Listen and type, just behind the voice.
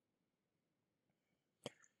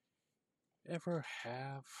Ever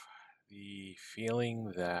have the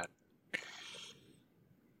feeling that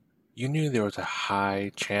you knew there was a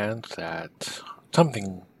high chance that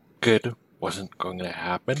something good wasn't going to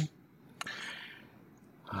happen,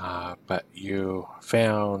 but you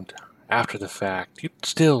found after the fact you'd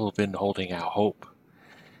still been holding out hope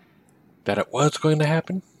that it was going to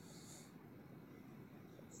happen?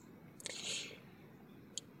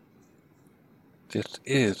 This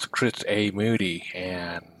is Chris A. Moody,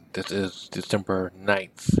 and this is December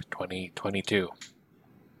 9th, 2022.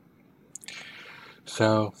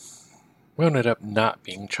 So, we ended up not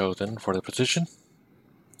being chosen for the position.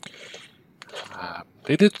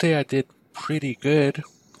 They did say I did pretty good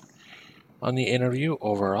on the interview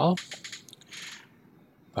overall,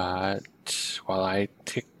 but while I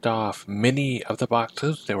ticked off many of the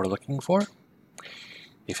boxes they were looking for,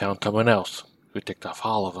 they found someone else who ticked off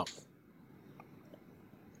all of them.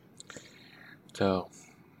 So,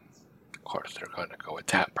 of course, they're going to go with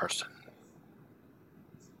that person.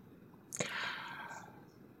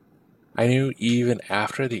 I knew even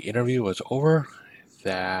after the interview was over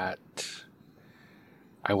that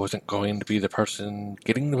I wasn't going to be the person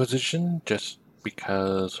getting the position just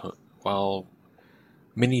because, while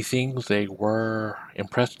many things they were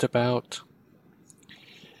impressed about,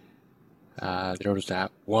 there was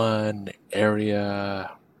that one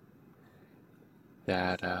area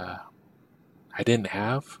that I didn't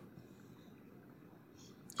have.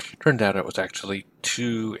 Turned out it was actually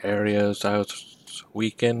two areas I was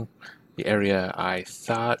weak in. The area I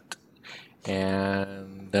thought,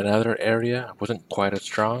 and another area I wasn't quite as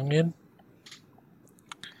strong in.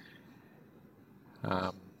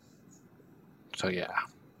 So yeah,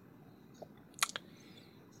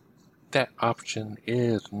 that option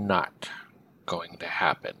is not going to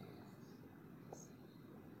happen.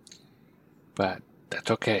 But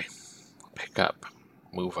that's okay. Pick up,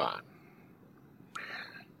 move on.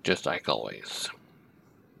 Just like always.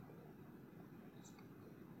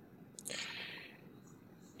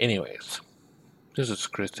 Anyways, this is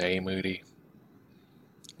Chris A. Moody.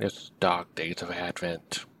 This is Dog Days of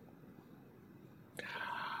Advent.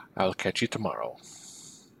 I'll catch you tomorrow.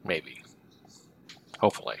 Maybe.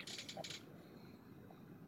 Hopefully.